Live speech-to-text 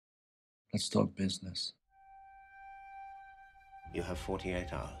Let's talk business. You have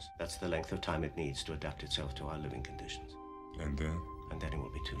 48 hours. That's the length of time it needs to adapt itself to our living conditions. And then? And then it will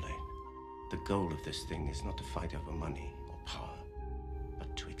be too late. The goal of this thing is not to fight over money or power,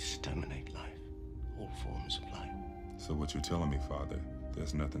 but to exterminate life, all forms of life. So what you're telling me, Father,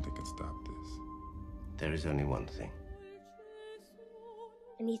 there's nothing that can stop this? There is only one thing.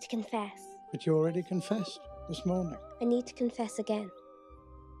 I need to confess. But you already confessed this morning. I need to confess again.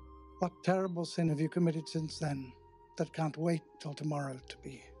 What terrible sin have you committed since then that can't wait till tomorrow to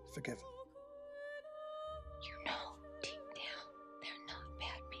be forgiven? You know, deep down, they're not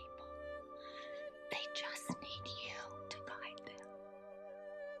bad people. They just need you to guide them.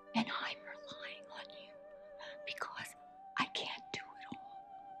 And I'm relying on you because I can't do it all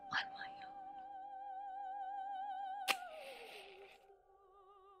on my own.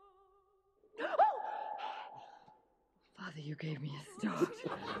 Father, you gave me a start.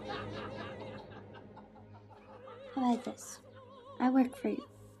 How about this? I work for you.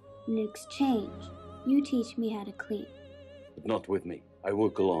 In exchange, you teach me how to clean. But not with me. I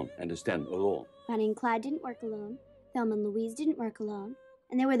work alone, understand, alone. Bonnie and Clyde didn't work alone. Thelma and Louise didn't work alone.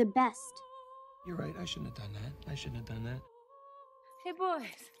 And they were the best. You're right, I shouldn't have done that. I shouldn't have done that. Hey, boys.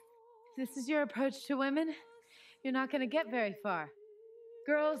 If this is your approach to women, you're not gonna get very far.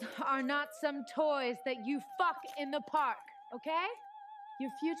 Girls are not some toys that you fuck in the park, okay?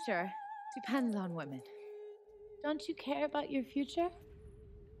 Your future depends on women. Don't you care about your future?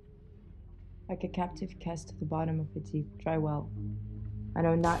 Like a captive cast to the bottom of a deep, dry well. I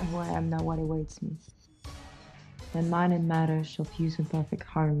know not who I am, nor what awaits me. Then mind and matter shall fuse in perfect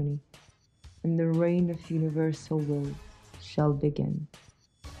harmony, and the reign of universal will shall begin.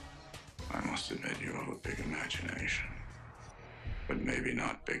 I must admit you have a big imagination, but maybe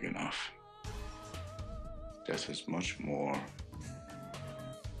not big enough. Death is much more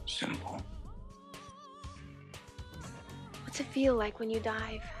simple. What's it feel like when you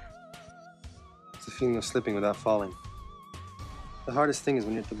dive? It's the feeling of slipping without falling. The hardest thing is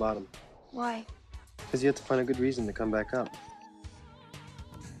when you're at the bottom. Why? Because you have to find a good reason to come back up.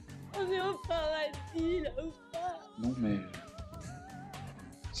 Non, mais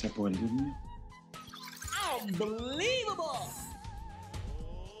ça pourrait le devenir. Unbelievable!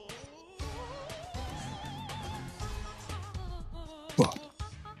 What?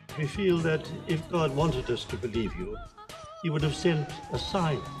 We feel that if God wanted us to believe you, He would have sent a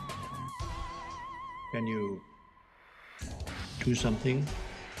sign. Can you do something?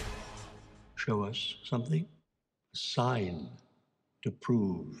 Show us something? A sign to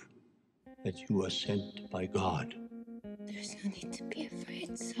prove that you are sent by God. There's no need to be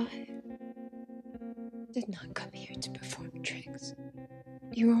afraid, sire. I did not come here to perform tricks.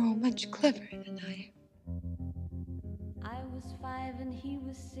 You are all much cleverer than I am. I was 5 and he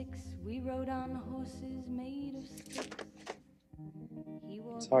was 6. We rode on horses made of sticks.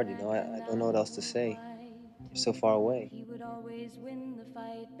 It's hard, you know. I don't know what else to say. You're so far away. He would always win the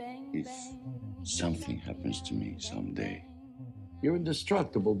fight. Bang, If bang. something happens to me someday, You're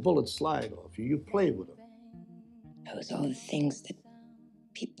indestructible. Bullets slide off you. You play with them. Those are all the things that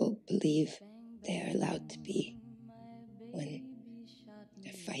people believe they're allowed to be when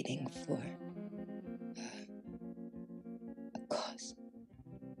they're fighting for a cause.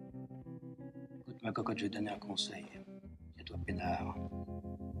 Écoute-moi, cocotte, je vais te donner un conseil. Tiens-toi peinard.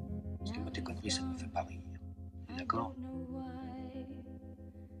 Parce que moi, tes conneries, ça me fait pas rire. T'es d'accord? I don't know why.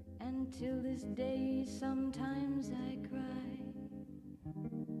 Until this day, sometimes I cry.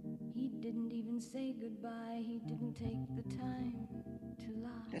 He didn't even say goodbye. He didn't take the time to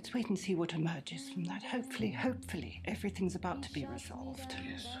lie. Let's wait and see what emerges from that. Hopefully, everything's about to be resolved.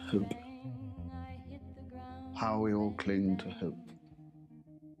 yes, hope. How we all cling to hope.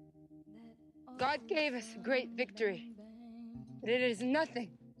 God gave us a great victory, but it is nothing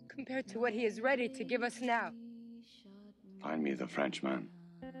compared to what he is ready to give us now. Find me the Frenchman.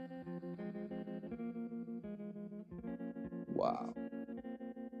 Wow.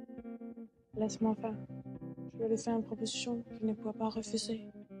 Laisse-moi faire. Je vais lui faire une proposition qu'il ne pourra pas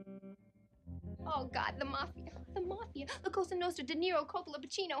refuser. Oh, God, the mafia. The mafia. La Cosa Nostra, De Niro, Coppola,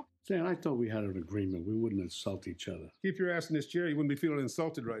 Pacino. Dan, I thought we had an agreement. We wouldn't insult each other. Keep your ass in this chair. You wouldn't be feeling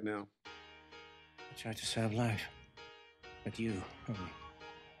insulted right now. I tried to save life, but you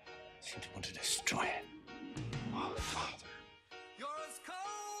seem to want to destroy it. Oh, Father. You're as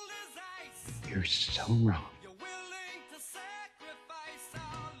cold as ice. You're so wrong. You're willing to sacrifice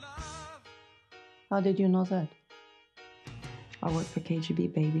our love. How did you know that? I work for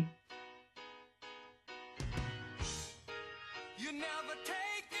KGB, baby. You never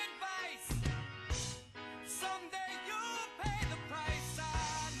take advice. Someday you'll pay the price.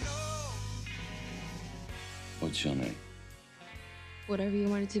 I know. What's your name? Whatever you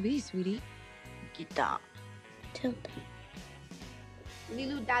want it to be, sweetie. Guitar. Tilda.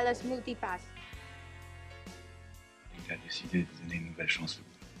 Lilou Dallas Multipass. Il a décidé de donner une nouvelle chance au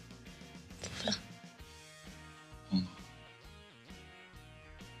Voilà.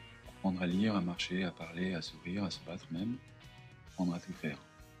 Apprendre à lire, à marcher, à parler, à sourire, à se battre même. Apprendre à tout faire.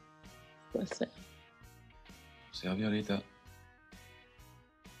 Quoi faire? Pour servir l'État.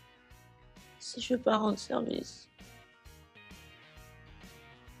 Si je veux pas rendre service.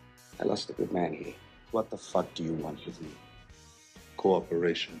 I lost a good man here. What the fuck do you want with me?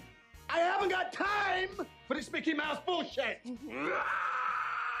 Cooperation. I haven't got time for this Mickey Mouse bullshit.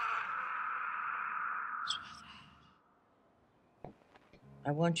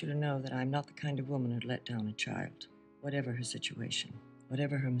 I want you to know that I'm not the kind of woman who'd let down a child, whatever her situation,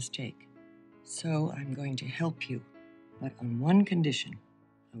 whatever her mistake. So I'm going to help you, but on one condition.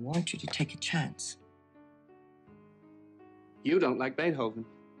 I want you to take a chance. You don't like Beethoven.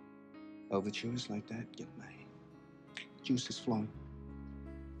 Overtures like that get my juices flowing.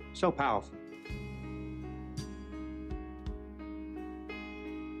 So powerful.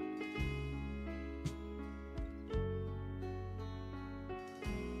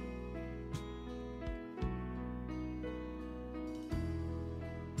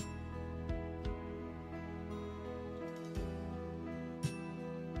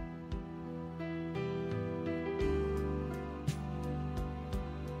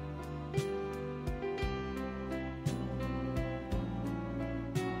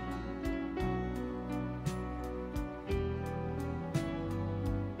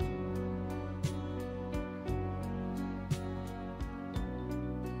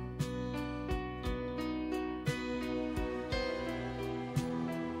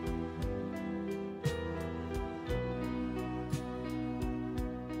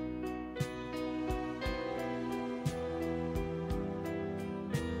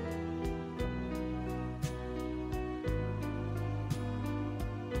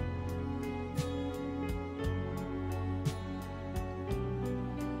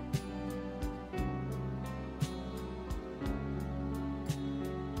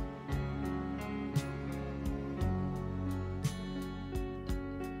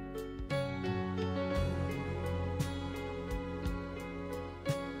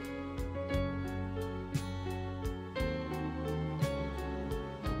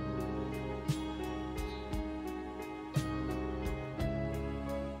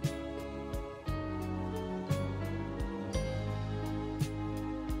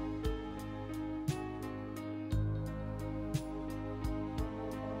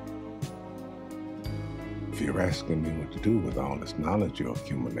 If you're asking me what to do with all this knowledge you're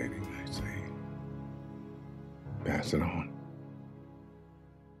accumulating, I say, pass it on.